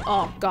 Whoa!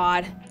 Oh,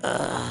 God.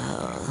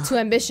 Too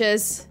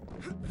ambitious.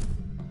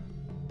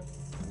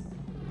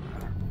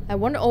 I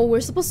wonder... Oh, we're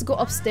supposed to go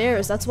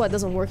upstairs. That's why it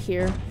doesn't work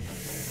here.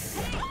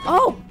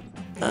 Oh!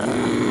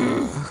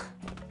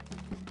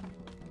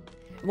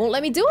 Won't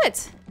let me do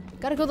it.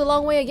 Gotta go the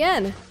long way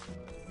again.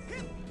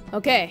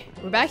 Okay,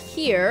 we're back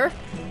here.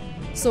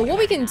 So what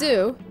we can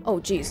do... Oh,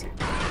 jeez.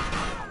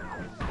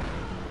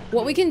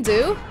 What we can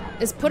do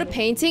is put a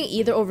painting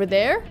either over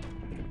there,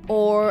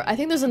 or I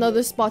think there's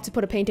another spot to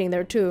put a painting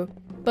there too.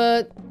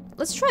 But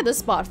let's try this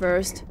spot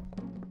first.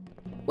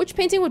 Which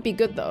painting would be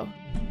good though?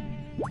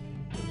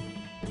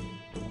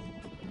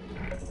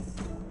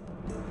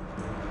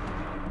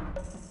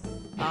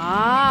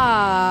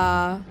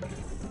 Ah,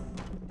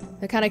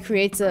 that kind of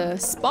creates a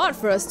spot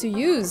for us to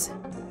use.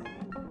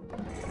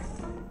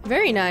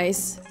 Very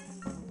nice.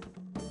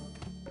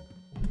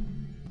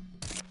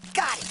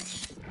 Got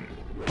it.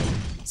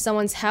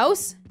 Someone's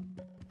house?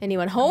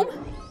 Anyone home?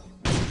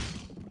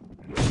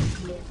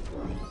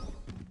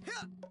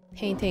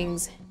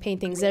 Paintings.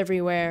 Paintings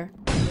everywhere.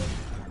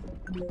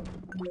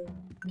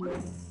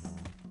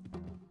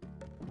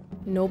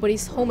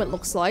 Nobody's home, it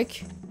looks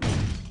like.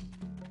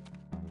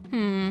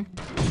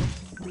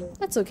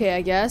 That's okay,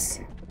 I guess.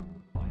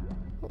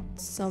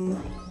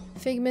 Some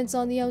figments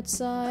on the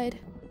outside.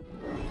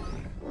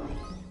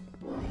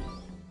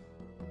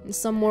 And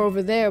some more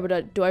over there,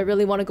 but do I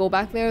really want to go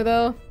back there,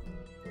 though?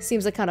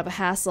 Seems like kind of a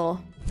hassle.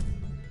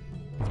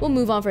 We'll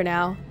move on for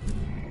now.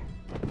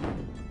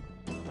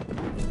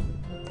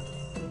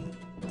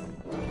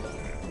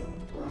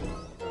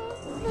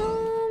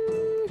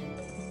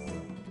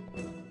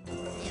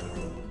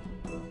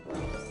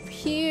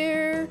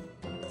 Here.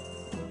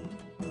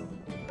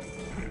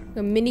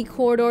 A mini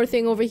corridor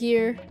thing over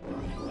here.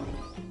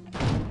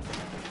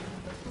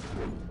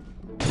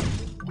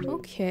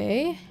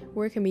 Okay,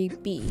 where can we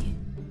be?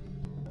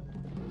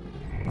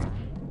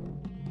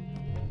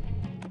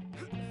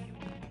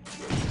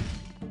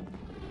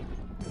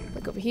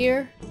 Like over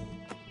here.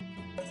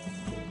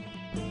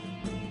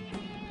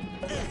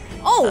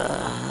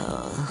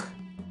 Oh!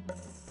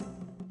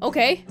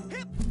 Okay.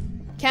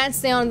 Can't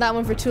stay on that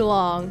one for too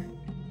long.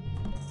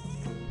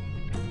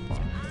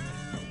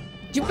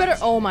 You better-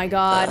 oh my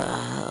god.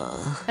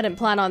 I didn't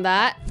plan on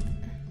that.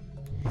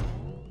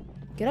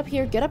 Get up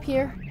here, get up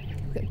here.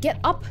 Get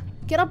up!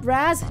 Get up,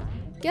 Raz!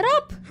 Get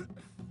up!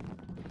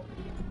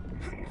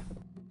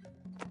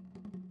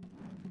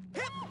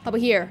 How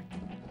about here?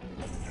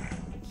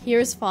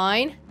 Here's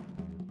fine.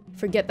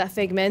 Forget that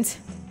figment.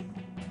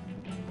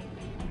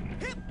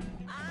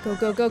 Go,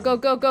 go, go, go,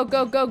 go, go,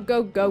 go, go,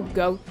 go, go,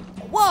 go.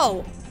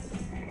 Whoa!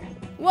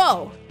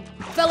 Whoa!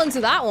 Fell into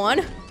that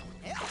one.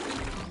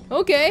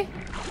 Okay.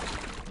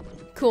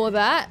 Cool with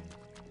that.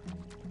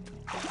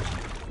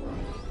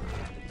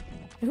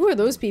 Who are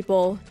those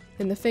people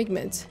in the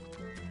figment?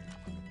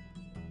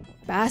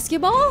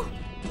 Basketball?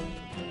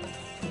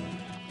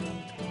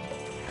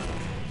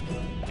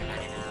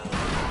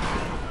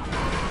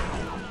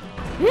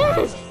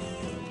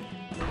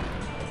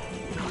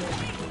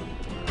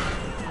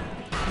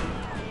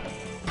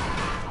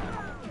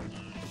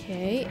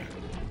 Okay.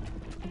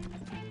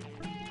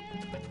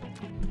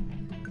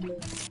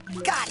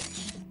 Got it.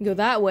 Go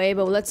that way,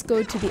 but let's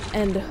go to the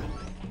end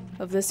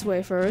of this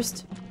way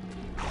first.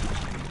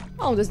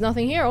 Oh, there's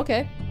nothing here.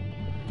 Okay.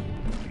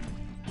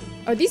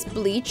 Are these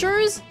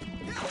bleachers?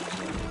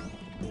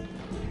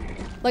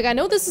 Like, I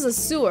know this is a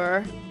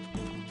sewer,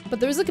 but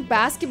there's like a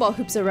basketball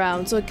hoops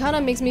around, so it kind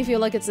of makes me feel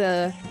like it's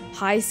a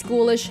high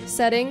schoolish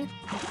setting.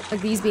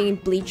 Like these being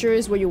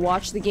bleachers where you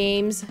watch the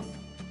games.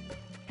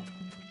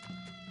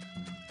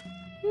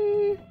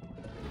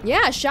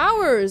 Yeah,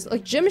 showers!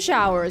 Like gym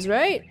showers,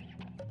 right?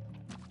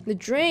 The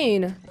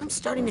drain. I'm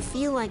starting to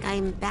feel like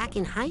I'm back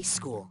in high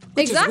school.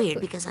 Which is weird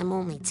because I'm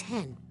only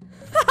 10.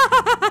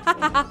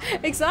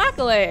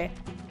 Exactly.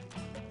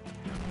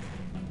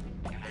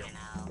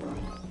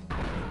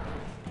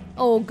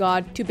 Oh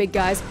god, two big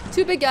guys.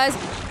 Two big guys.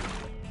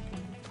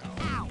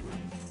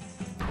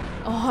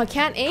 Oh, I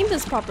can't aim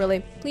this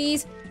properly.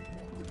 Please.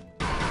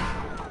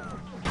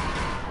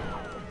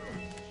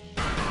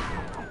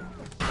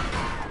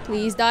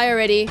 Please die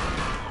already.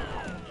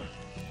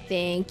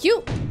 Thank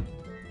you.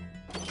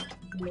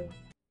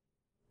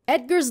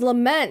 Edgar's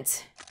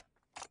Lament.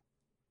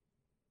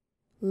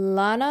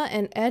 Lana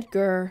and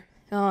Edgar.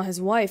 Oh, his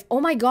wife. Oh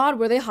my god,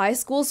 were they high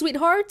school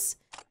sweethearts?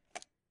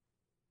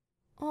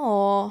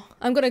 Oh,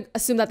 I'm gonna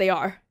assume that they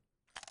are.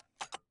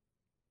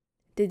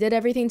 They did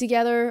everything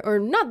together, or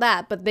not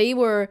that, but they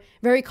were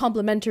very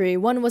complementary.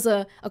 One was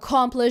a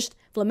accomplished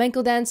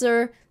flamenco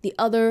dancer, the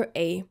other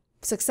a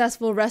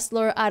successful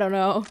wrestler, I don't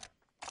know.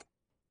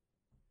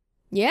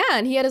 Yeah,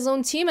 and he had his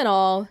own team and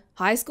all.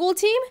 High school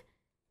team?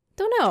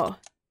 Don't know.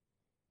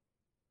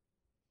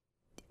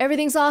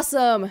 Everything's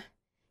awesome.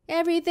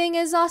 Everything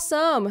is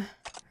awesome,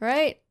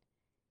 right?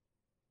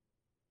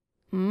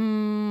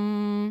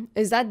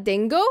 Is that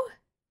Dingo?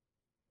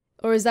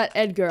 Or is that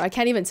Edgar? I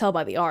can't even tell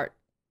by the art.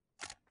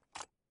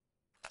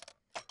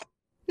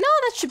 No,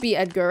 that should be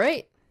Edgar,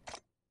 right?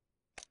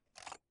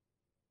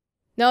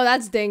 No,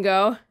 that's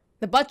Dingo.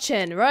 The butt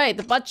chin, right,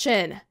 the butt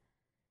chin.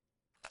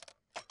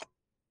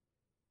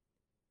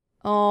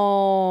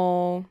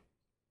 Oh.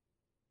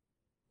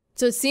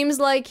 So it seems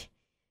like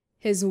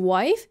his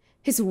wife?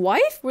 His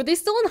wife? Were they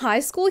still in high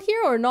school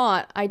here or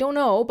not? I don't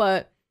know,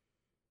 but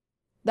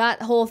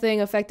that whole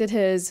thing affected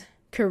his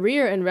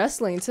career in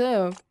wrestling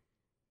too.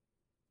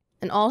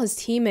 And all his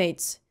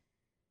teammates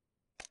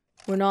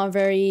were not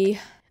very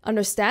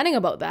understanding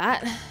about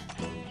that,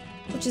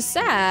 which is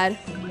sad.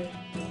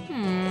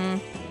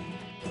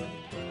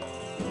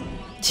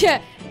 Yeah,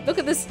 look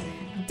at this.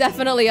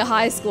 Definitely a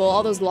high school.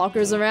 All those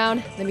lockers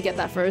around. Let me get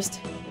that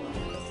first.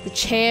 The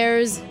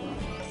chairs.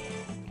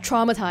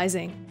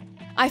 Traumatizing.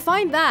 I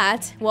find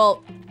that,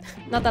 well,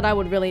 not that I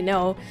would really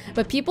know,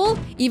 but people,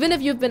 even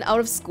if you've been out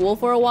of school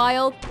for a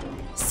while,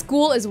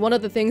 school is one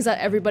of the things that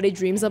everybody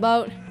dreams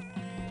about.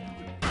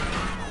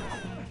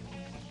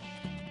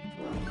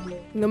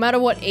 No matter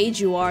what age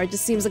you are, it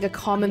just seems like a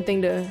common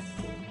thing to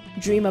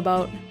dream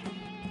about.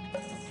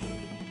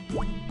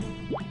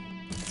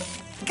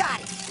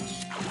 Got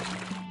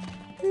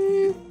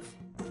it.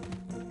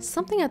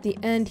 Something at the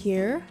end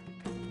here.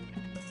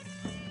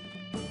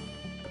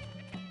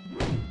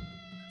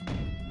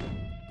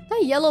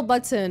 That yellow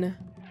button.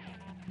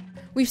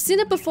 We've seen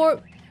it before.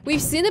 We've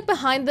seen it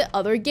behind the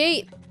other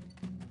gate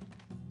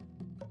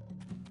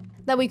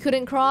that we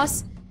couldn't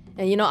cross.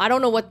 And you know, I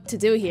don't know what to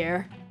do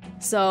here.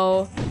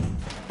 So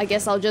I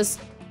guess I'll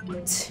just...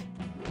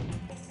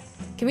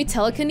 Can we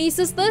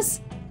telekinesis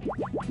this?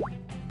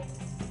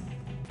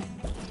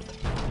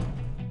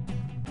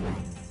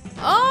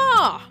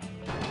 Ah!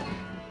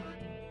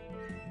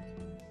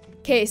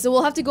 Okay, so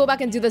we'll have to go back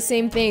and do the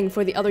same thing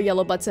for the other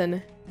yellow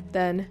button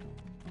then.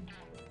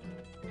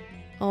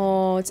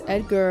 Oh, it's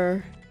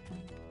Edgar.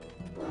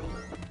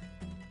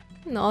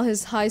 And all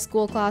his high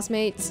school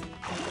classmates.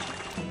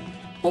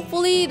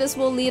 Hopefully this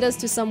will lead us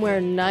to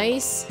somewhere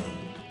nice.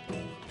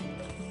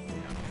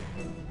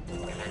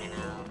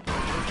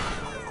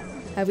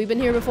 Have we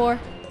been here before?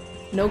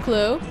 No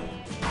clue.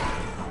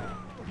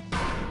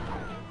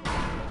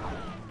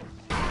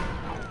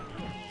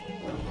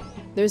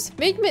 There's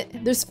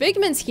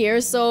figments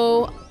here,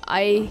 so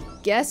I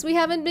guess we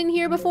haven't been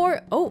here before.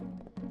 Oh,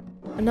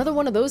 another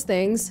one of those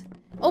things.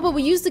 Oh, but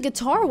we used the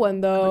guitar one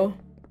though.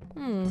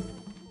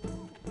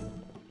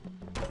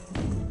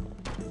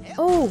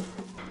 Oh,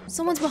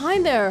 someone's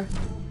behind there.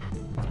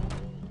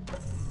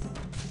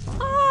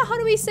 Ah, how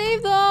do we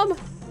save them?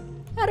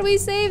 How do we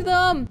save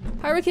them?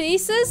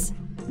 Pyrokinesis?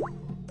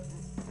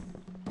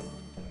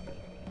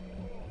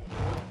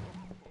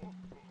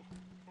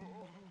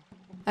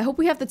 I hope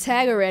we have the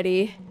tag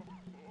already.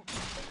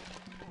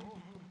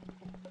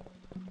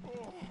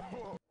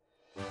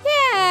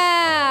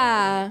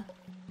 Yeah!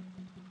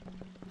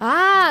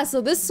 Ah, so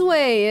this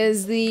way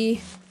is the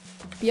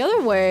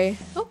other way.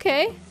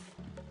 Okay.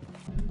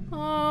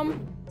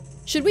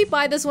 Should we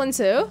buy this one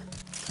too?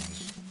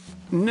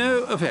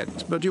 No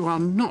offense, but you are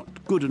not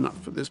good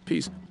enough for this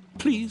piece.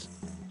 Please,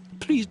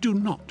 please do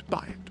not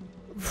buy it.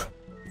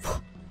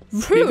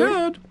 Rude. Be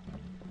good.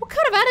 What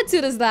kind of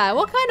attitude is that?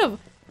 What kind of...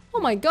 Oh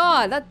my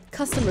god, that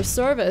customer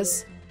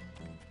service.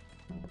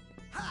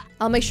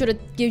 I'll make sure to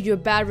give you a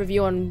bad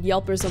review on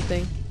Yelp or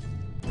something.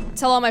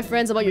 Tell all my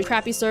friends about your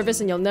crappy service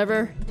and you'll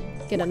never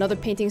get another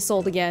painting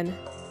sold again.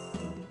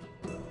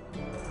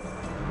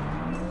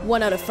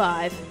 1 out of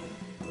 5.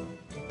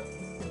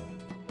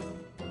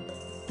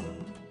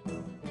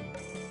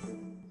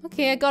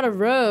 Okay, I got a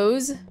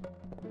rose.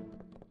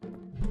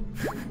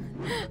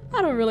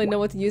 I don't really know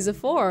what to use it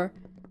for.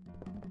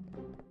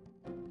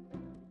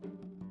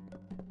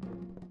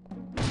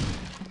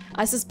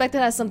 I suspect it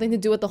has something to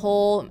do with the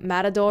whole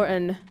matador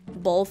and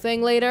bull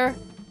thing later.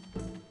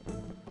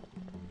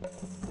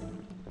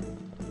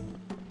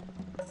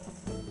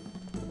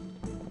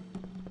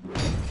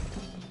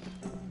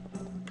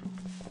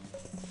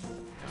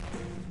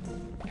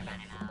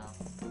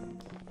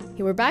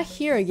 Okay, we're back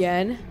here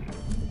again.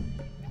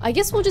 I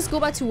guess we'll just go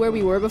back to where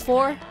we were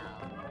before.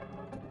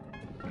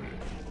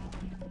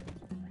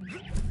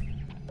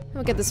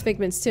 I'll get this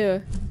figments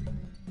too.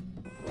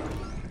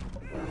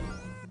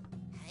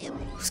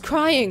 Who's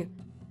crying?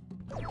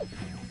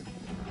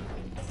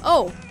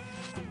 Oh!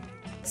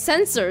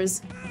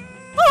 Sensors!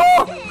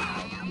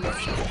 Oh!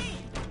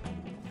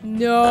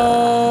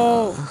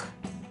 No!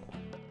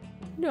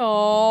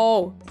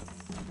 No!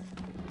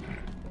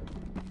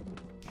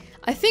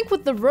 I think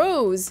with the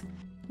rose,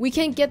 we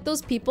can get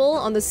those people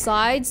on the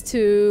sides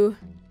to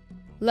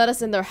let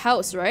us in their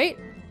house, right?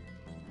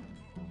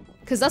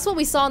 Because that's what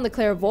we saw in the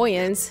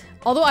clairvoyance.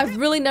 Although I've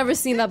really never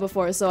seen that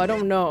before, so I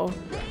don't know.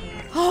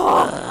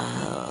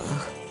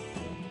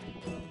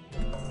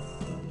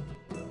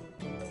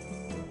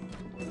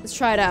 Let's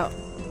try it out.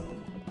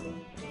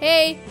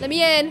 Hey, let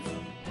me in.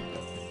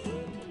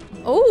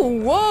 Oh,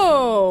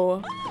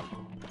 whoa.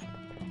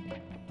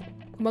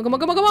 Come on, come on,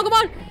 come on, come on, come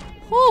on.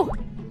 Oh,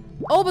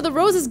 oh, but the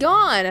rose is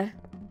gone.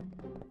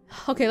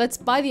 Okay, let's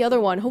buy the other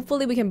one.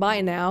 Hopefully we can buy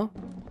it now.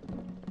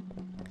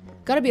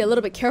 Gotta be a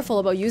little bit careful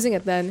about using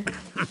it then.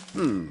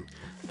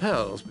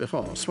 Pearls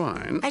before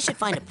swine. I should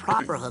find a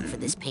proper hook for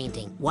this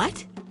painting.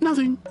 What?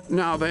 Nothing.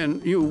 Now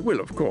then, you will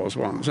of course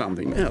want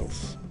something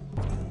else.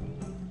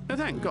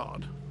 Thank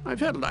God. I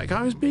felt like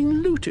I was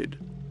being looted.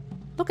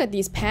 Look at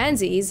these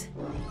pansies.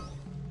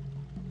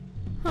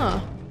 Huh.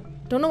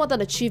 Don't know what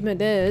that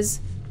achievement is.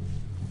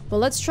 But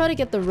let's try to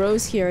get the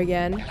rose here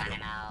again.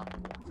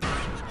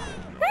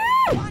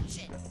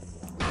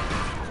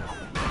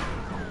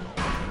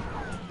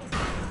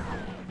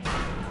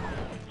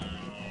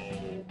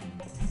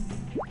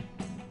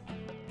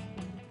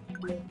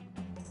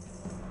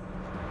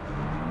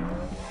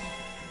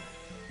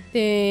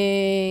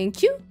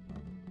 Thank you.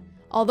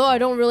 Although I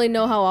don't really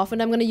know how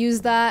often I'm gonna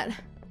use that.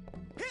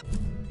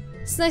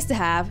 It's nice to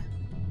have.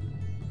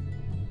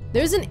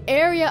 There's an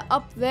area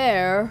up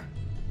there,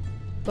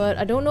 but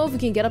I don't know if we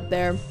can get up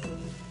there.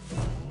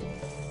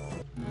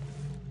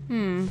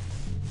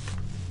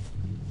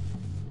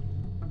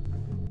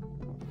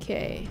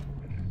 Okay.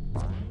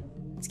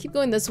 Let's keep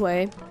going this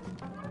way.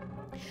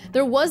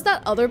 There was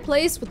that other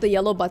place with the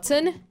yellow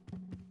button,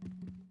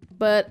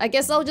 but I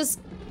guess I'll just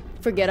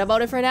forget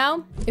about it for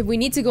now. If we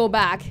need to go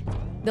back,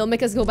 they'll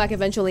make us go back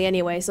eventually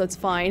anyway, so it's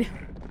fine.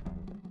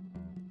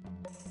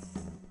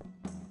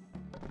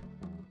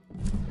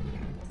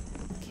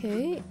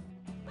 Okay.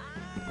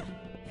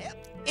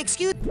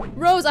 Excuse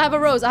Rose, I have a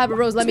rose, I have a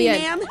rose, let me in.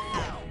 ma'am?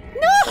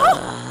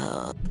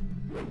 No!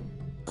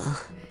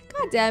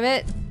 God damn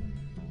it.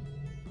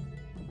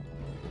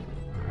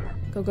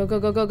 Go, go, go,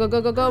 go, go, go,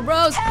 go, go, go,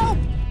 Rose! Help!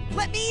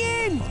 Let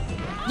me in!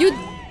 You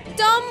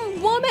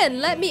dumb woman!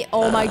 Let me-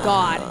 oh my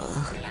god.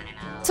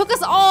 Took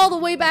us all the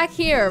way back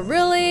here,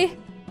 really?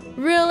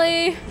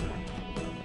 Really?